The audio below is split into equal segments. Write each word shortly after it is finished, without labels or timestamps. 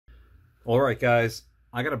All right, guys,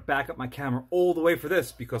 I gotta back up my camera all the way for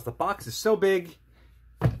this because the box is so big,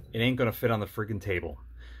 it ain't gonna fit on the friggin' table.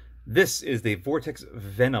 This is the Vortex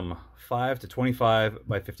Venom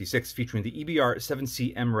 5-25x56 featuring the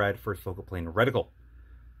EBR-7c MRAD first focal plane reticle.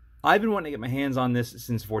 I've been wanting to get my hands on this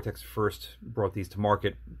since Vortex first brought these to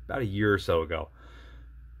market about a year or so ago.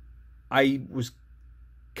 I was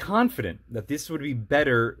confident that this would be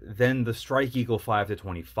better than the Strike Eagle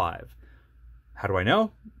 5-25. How do I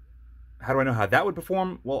know? How do I know how that would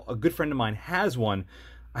perform? Well, a good friend of mine has one.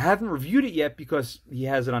 I haven't reviewed it yet because he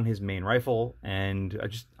has it on his main rifle, and I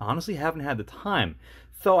just honestly haven't had the time.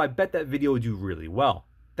 Though I bet that video would do really well.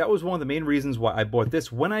 That was one of the main reasons why I bought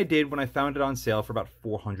this when I did, when I found it on sale for about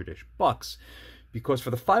 400-ish bucks. Because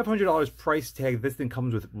for the $500 price tag this thing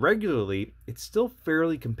comes with regularly, it's still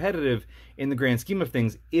fairly competitive in the grand scheme of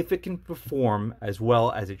things if it can perform as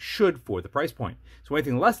well as it should for the price point. So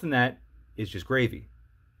anything less than that is just gravy.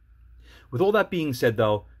 With all that being said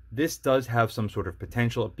though, this does have some sort of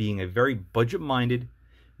potential of being a very budget-minded,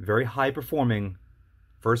 very high-performing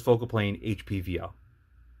first focal plane HPVO.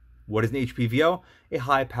 What is an HPVO? A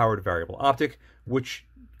high-powered variable optic, which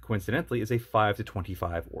coincidentally is a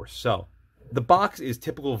 5-25 or so. The box is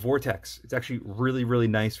typical Vortex. It's actually really, really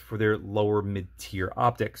nice for their lower mid-tier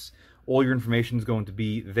optics. All your information is going to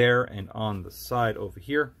be there and on the side over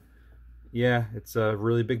here. Yeah, it's a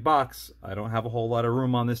really big box. I don't have a whole lot of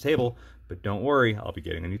room on this table, but don't worry, I'll be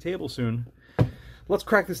getting a new table soon. Let's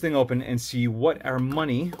crack this thing open and see what our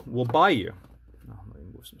money will buy you. Let me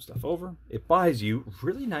move some stuff over. It buys you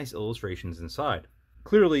really nice illustrations inside.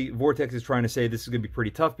 Clearly, Vortex is trying to say this is going to be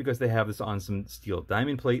pretty tough because they have this on some steel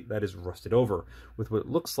diamond plate that is rusted over with what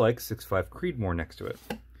looks like 6.5 Creedmoor next to it.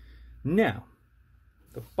 Now,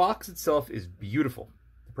 the box itself is beautiful.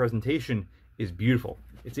 The presentation is beautiful.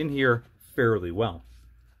 It's in here fairly well.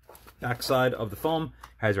 Backside of the foam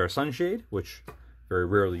has our sunshade, which very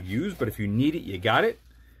rarely use, but if you need it, you got it.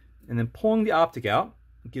 And then pulling the optic out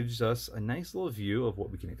gives us a nice little view of what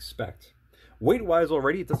we can expect. Weight-wise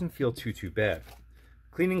already, it doesn't feel too bad.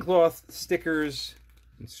 Cleaning cloth, stickers,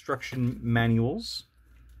 instruction manuals,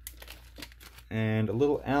 and a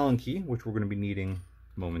little Allen key, which we're going to be needing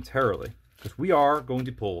momentarily, because we are going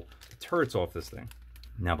to pull the turrets off this thing.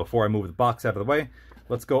 Now, before I move the box out of the way,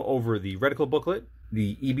 let's go over the reticle booklet.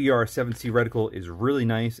 The EBR-7c reticle is really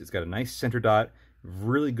nice. It's got a nice center dot,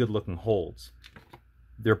 really good looking holds.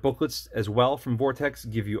 Their booklets as well from Vortex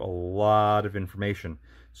give you a lot of information.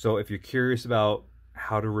 So if you're curious about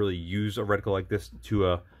how to really use a reticle like this to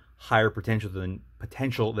a higher potential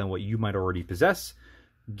than what you might already possess,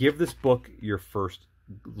 give this book your first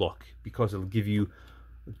look because it'll give you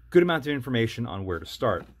a good amount of information on where to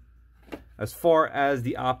start. As far as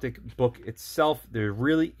the optic book itself, there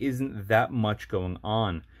really isn't that much going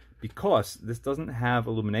on because this doesn't have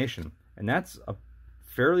illumination, and that's a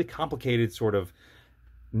fairly complicated sort of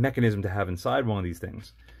mechanism to have inside one of these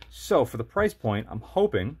things. So for the price point, I'm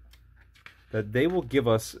hoping that they will give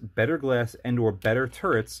us better glass and or better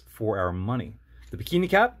turrets for our money. The bikini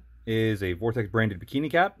cap is a Vortex branded bikini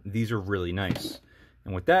cap. These are really nice.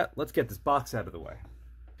 And with that, let's get this box out of the way.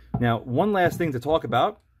 Now, one last thing to talk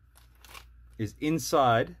about is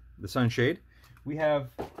inside the sunshade, we have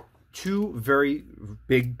two very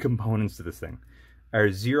big components to this thing.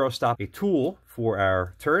 Our zero stop, a tool for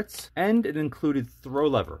our turrets, and an included throw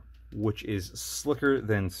lever, which is slicker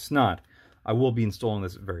than snot. I will be installing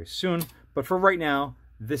this very soon, but for right now,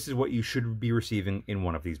 this is what you should be receiving in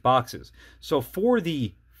one of these boxes. So for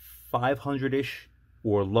the 500-ish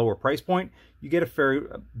or lower price point, you get a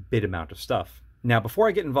fair bit amount of stuff. Now, before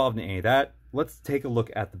I get involved in any of that, let's take a look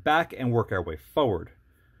at the back and work our way forward.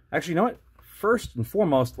 Actually, you know what? First and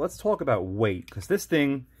foremost, let's talk about weight, because this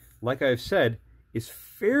thing, like I've said, is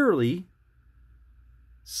fairly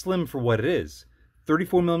slim for what it is.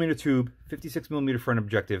 34mm tube, 56mm front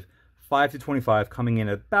objective, 5-25 coming in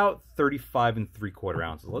at about 35 3/4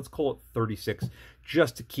 ounces. Let's call it 36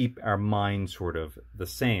 just to keep our mind sort of the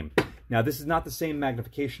same. Now, this is not the same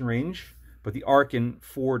magnification range, but the Arkin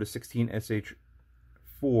 4-16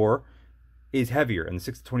 SH4 is heavier, and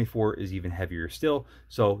the 6-24 is even heavier still,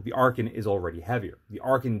 so the Arkin is already heavier. The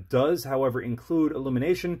Arkin does, however, include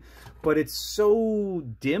illumination, but it's so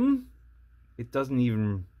dim, it doesn't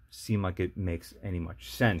even seem like it makes any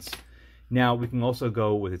much sense. Now, we can also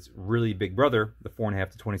go with its really big brother, the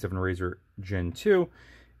 4.5-27 Razor Gen 2,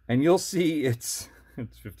 and you'll see it's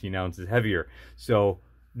 15 ounces heavier. So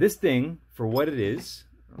this thing, for what it is,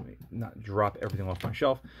 let me not drop everything off my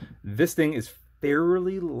shelf, this thing is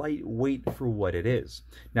fairly lightweight for what it is.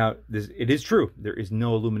 Now, it is true, there is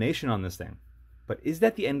no illumination on this thing, but is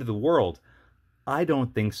that the end of the world? I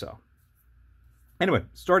don't think so. Anyway,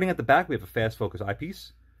 starting at the back, we have a fast focus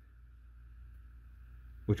eyepiece,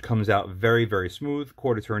 which comes out very, very smooth.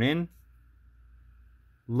 Quarter turn in.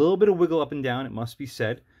 A little bit of wiggle up and down, it must be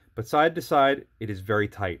said, but side to side, it is very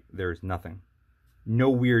tight. There is nothing.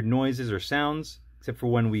 No weird noises or sounds, except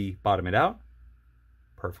for when we bottom it out.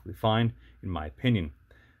 Perfectly fine, in my opinion.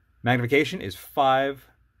 Magnification is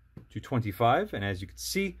 5-25, and as you can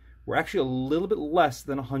see, we're actually a little bit less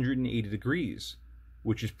than 180 degrees,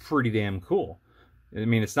 which is pretty damn cool. I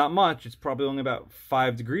mean, it's not much. It's probably only about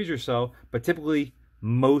 5 degrees or so, but typically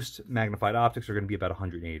most magnified optics are going to be about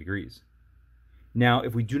 180 degrees. Now,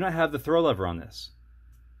 if we do not have the throw lever on this,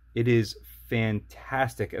 it is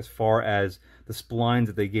fantastic as far as the splines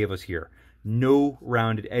that they gave us here. No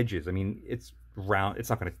rounded edges. I mean, it's round. It's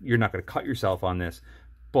not going to, you're not going to cut yourself on this,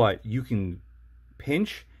 but you can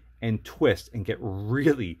pinch and twist and get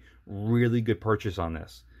really, really good purchase on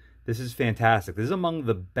this. This is fantastic. This is among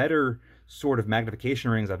the better sort of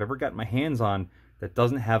magnification rings I've ever gotten my hands on that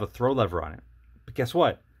doesn't have a throw lever on it. But guess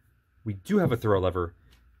what? We do have a throw lever,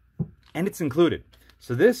 and it's included.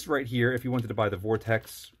 So this right here, if you wanted to buy the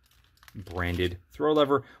Vortex branded throw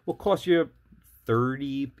lever, will cost you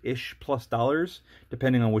 $30-ish plus,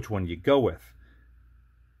 depending on which one you go with.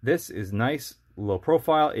 This is nice, low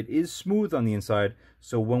profile. It is smooth on the inside,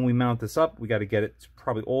 so when we mount this up, we got to get it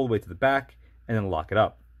probably all the way to the back and then lock it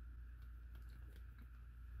up.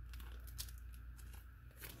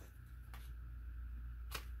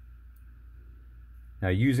 Now,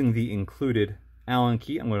 using the included Allen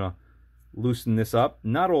key, I'm going to loosen this up,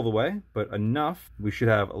 not all the way, but enough. We should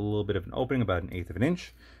have a little bit of an opening, about 1/8 of an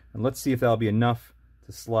inch. And let's see if that'll be enough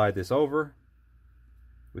to slide this over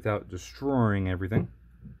without destroying everything.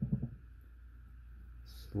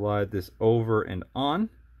 Slide this over and on,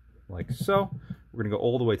 like so. We're going to go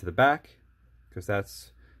all the way to the back, because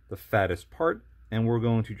that's the fattest part. And we're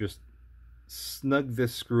going to just snug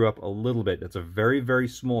this screw up a little bit. That's a very, very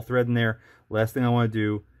small thread in there. Last thing I want to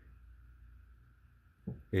do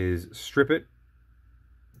is strip it.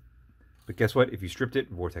 But guess what? If you stripped it,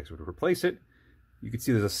 Vortex would replace it. You can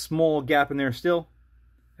see there's a small gap in there still.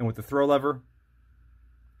 And with the throw lever,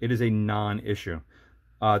 it is a non-issue.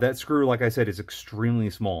 That screw, like I said, is extremely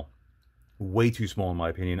small. Way too small in my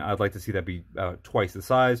opinion. I'd like to see that be twice the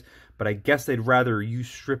size. But I guess they'd rather you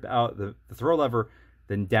strip out the throw lever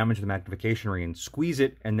than damage the magnification ring and squeeze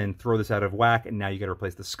it and then throw this out of whack, and now you got to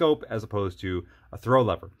replace the scope as opposed to a throw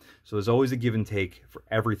lever. So there's always a give and take for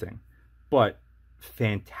everything. But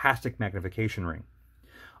fantastic magnification ring.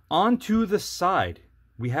 On to the side,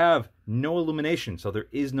 we have no illumination, so there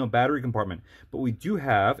is no battery compartment, but we do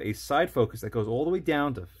have a side focus that goes all the way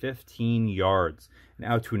down to 15 yards and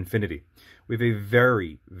out to infinity. We have a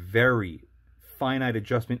very, very finite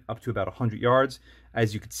adjustment up to about 100 yards.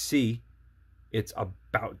 As you can see, it's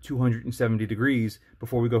about 270 degrees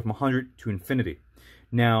before we go from 100 to infinity.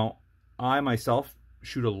 Now, I myself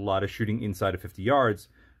shoot a lot of shooting inside of 50 yards,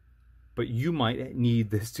 but you might need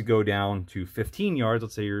this to go down to 15 yards.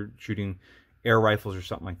 Let's say you're shooting air rifles or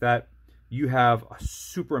something like that. You have a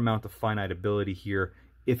super amount of finite ability here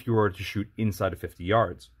if you were to shoot inside of 50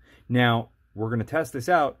 yards. Now, we're going to test this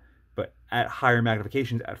out, but at higher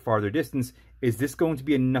magnifications, at farther distance, is this going to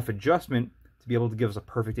be enough adjustment to be able to give us a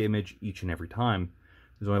perfect image each and every time?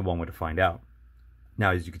 There's only one way to find out.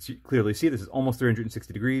 Now, as you can clearly see, this is almost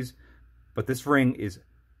 360 degrees, but this ring is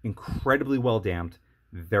incredibly well damped,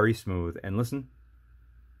 very smooth, and listen,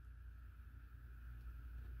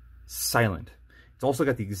 silent. It's also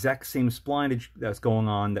got the exact same splinage that's going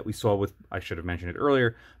on that we saw with, I should have mentioned it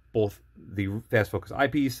earlier, both the fast focus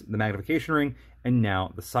eyepiece, the magnification ring, and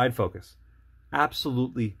now the side focus.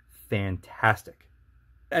 Absolutely fantastic.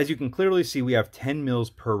 As you can clearly see, we have 10 mils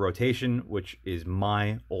per rotation, which is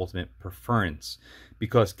my ultimate preference.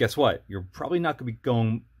 Because guess what? You're probably not going to be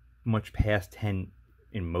going much past 10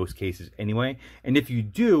 in most cases anyway. And if you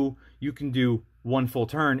do, you can do one full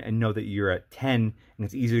turn and know that you're at 10, and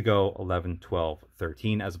it's easy to go 11, 12,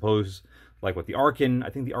 13, as opposed like with the Arkin. I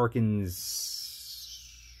think the Arkin's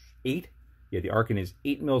 8. Yeah, the Arkin is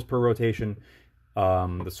 8 mils per rotation.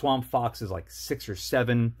 The Swamp Fox is like 6 or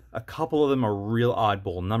 7. A couple of them are real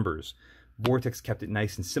oddball numbers. Vortex kept it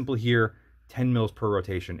nice and simple here. 10 mils per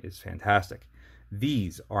rotation is fantastic.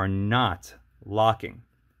 These are not locking,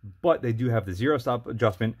 but they do have the zero stop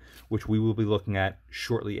adjustment, which we will be looking at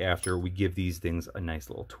shortly after we give these things a nice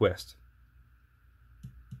little twist.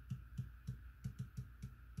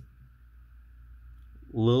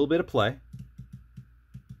 A little bit of play.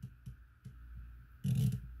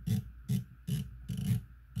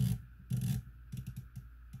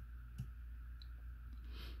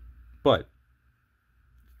 But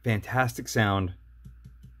fantastic sound,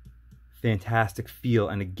 fantastic feel.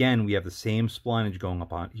 And again, we have the same splinage going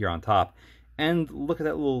up on here on top. And look at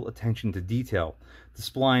that little attention to detail. The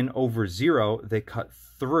spline over 0, they cut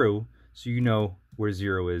through, so you know where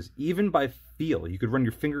 0 is. Even by feel, you could run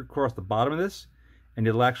your finger across the bottom of this, and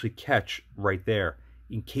it'll actually catch right there,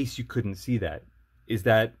 in case you couldn't see that. Is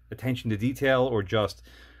that attention to detail or just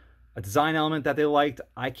a design element that they liked?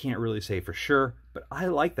 I can't really say for sure, but I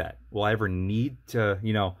like that. Will I ever need to,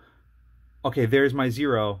 you know, okay, there's my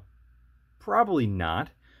 0? Probably not,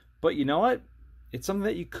 but you know what? It's something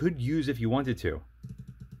that you could use if you wanted to.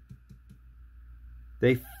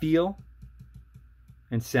 They feel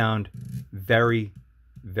and sound very,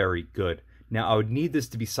 very good. Now, I would need this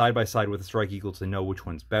to be side by side with the Strike Eagle to know which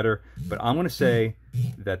one's better, but I'm going to say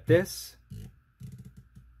that this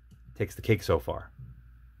takes the cake so far.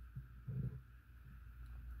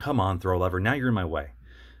 Come on, throw lever. Now you're in my way.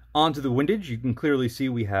 Onto the windage, you can clearly see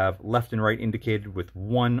we have left and right indicated with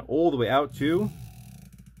 1 all the way out to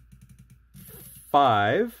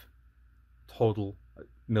 5 total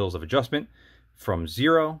mils of adjustment from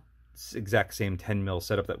 0. It's exact same 10 mil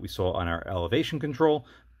setup that we saw on our elevation control,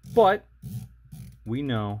 but we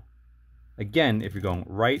know, again, if you're going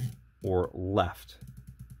right or left.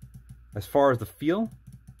 As far as the feel,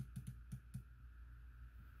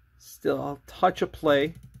 still a touch of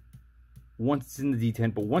play once it's in the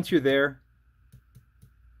detent, but once you're there,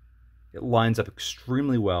 it lines up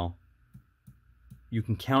extremely well. You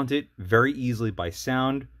can count it very easily by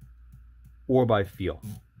sound or by feel.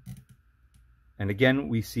 And again,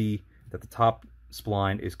 we see that the top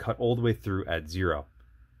spline is cut all the way through at 0.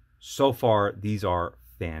 So far, these are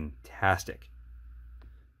fantastic.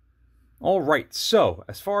 All right, so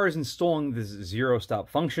as far as installing this 0 stop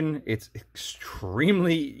function, it's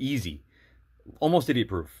extremely easy, almost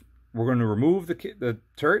idiot-proof. We're going to remove the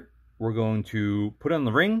turret. We're going to put on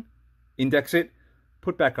the ring, index it,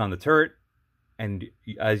 put back on the turret, and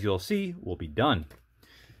as you'll see, we'll be done.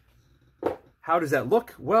 How does that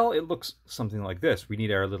look? Well, it looks something like this. We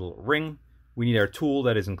need our little ring. We need our tool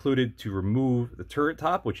that is included to remove the turret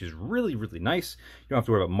top, which is really, really nice. You don't have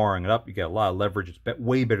to worry about marring it up. You get a lot of leverage. It's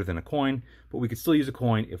way better than a coin, but we could still use a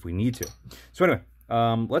coin if we need to. So anyway,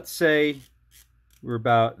 let's say we're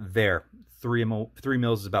about there. 3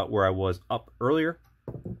 mils is about where I was up earlier.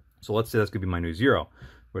 So let's say that's going to be my new 0.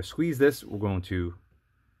 We're going to squeeze this. We're going to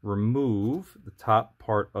remove the top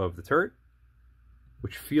part of the turret,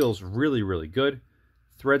 which feels really, really good.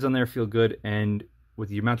 Threads on there feel good, and with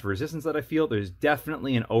the amount of resistance that I feel, there's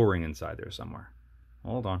definitely an O-ring inside there somewhere.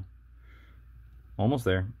 Hold on. Almost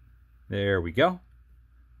there. There we go.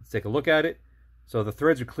 Let's take a look at it. So the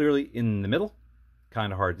threads are clearly in the middle.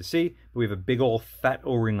 Kind of hard to see, but we have a big old fat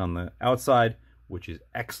O-ring on the outside, which is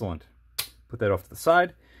excellent. Put that off to the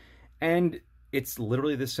side, and it's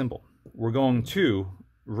literally this simple. We're going to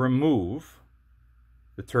remove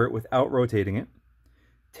the turret without rotating it.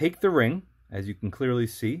 Take the ring, as you can clearly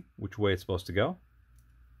see which way it's supposed to go.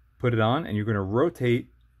 Put it on, and you're going to rotate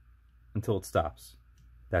until it stops.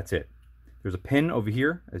 That's it. There's a pin over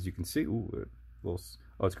here, as you can see. Ooh, oh,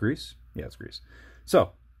 it's grease? Yeah, it's grease.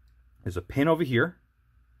 So, there's a pin over here.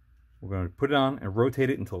 We're going to put it on and rotate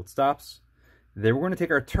it until it stops. Then we're going to take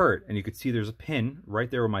our turret, and you can see there's a pin right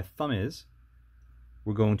there where my thumb is.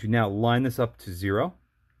 We're going to now line this up to 0.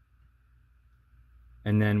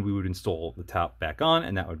 And then we would install the top back on,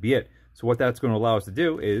 and that would be it. So what that's going to allow us to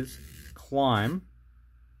do is climb.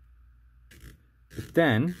 But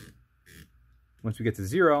then, once we get to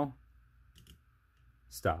 0,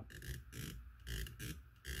 stop.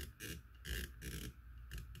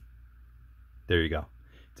 There you go.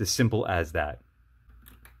 It's as simple as that.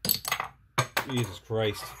 Jesus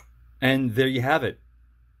Christ. And there you have it.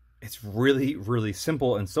 It's really, really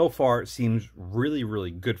simple, and so far it seems really,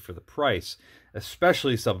 really good for the price,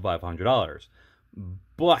 especially sub $500.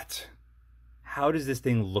 But how does this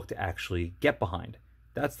thing look to actually get behind?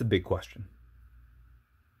 That's the big question.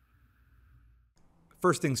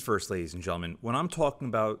 First things first, ladies and gentlemen, when I'm talking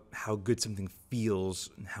about how good something feels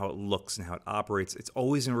and how it looks and how it operates, it's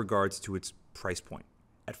always in regards to its price point.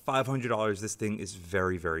 At $500, this thing is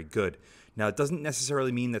very, very good. Now, it doesn't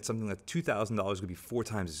necessarily mean that something that's $2,000 would be 4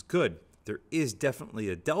 times as good. There is definitely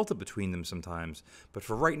a delta between them sometimes, but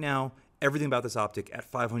for right now, everything about this optic at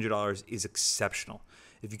 $500 is exceptional.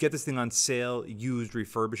 If you get this thing on sale, used,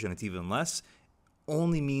 refurbished, and it's even less,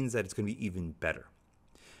 only means that it's going to be even better.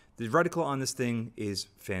 The reticle on this thing is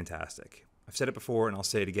fantastic. I've said it before, and I'll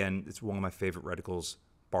say it again. It's one of my favorite reticles,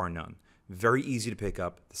 bar none. Very easy to pick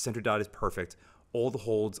up. The center dot is perfect. All the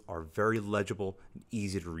holds are very legible and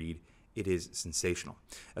easy to read. It is sensational.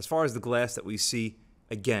 As far as the glass that we see,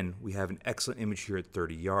 Again, we have an excellent image here at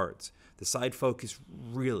 30 yards. The side focus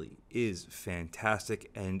really is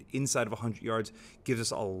fantastic, and inside of 100 yards gives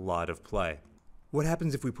us a lot of play. What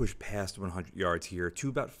happens if we push past 100 yards here to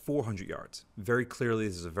about 400 yards? Very clearly,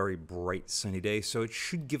 this is a very bright sunny day, so it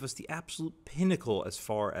should give us the absolute pinnacle as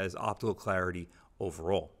far as optical clarity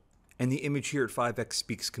overall. And the image here at 5x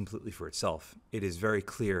speaks completely for itself. It is very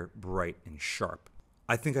clear, bright, and sharp.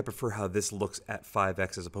 I think I prefer how this looks at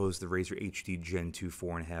 5x as opposed to the Razor HD Gen 2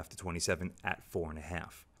 4.5 to 27 at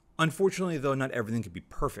 4.5. Unfortunately though, not everything can be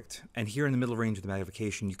perfect, and here in the middle range of the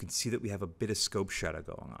magnification you can see that we have a bit of scope shadow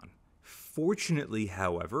going on. Fortunately,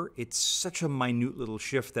 however, it's such a minute little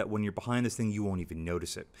shift that when you're behind this thing you won't even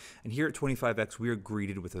notice it. And here at 25x we are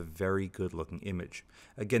greeted with a very good looking image.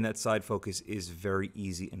 Again, that side focus is very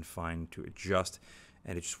easy and fine to adjust,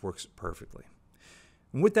 and it just works perfectly.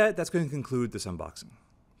 And with that, that's going to conclude this unboxing.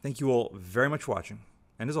 Thank you all very much for watching,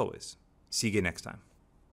 and as always, see you again next time.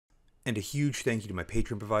 And a huge thank you to my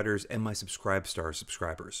Patreon providers and my Subscribe Star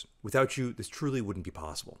subscribers. Without you, this truly wouldn't be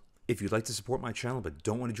possible. If you'd like to support my channel but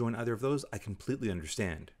don't want to join either of those, I completely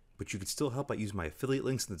understand. But you could still help by using my affiliate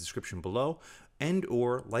links in the description below, and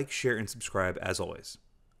or like, share, and subscribe as always.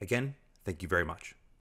 Again, thank you very much.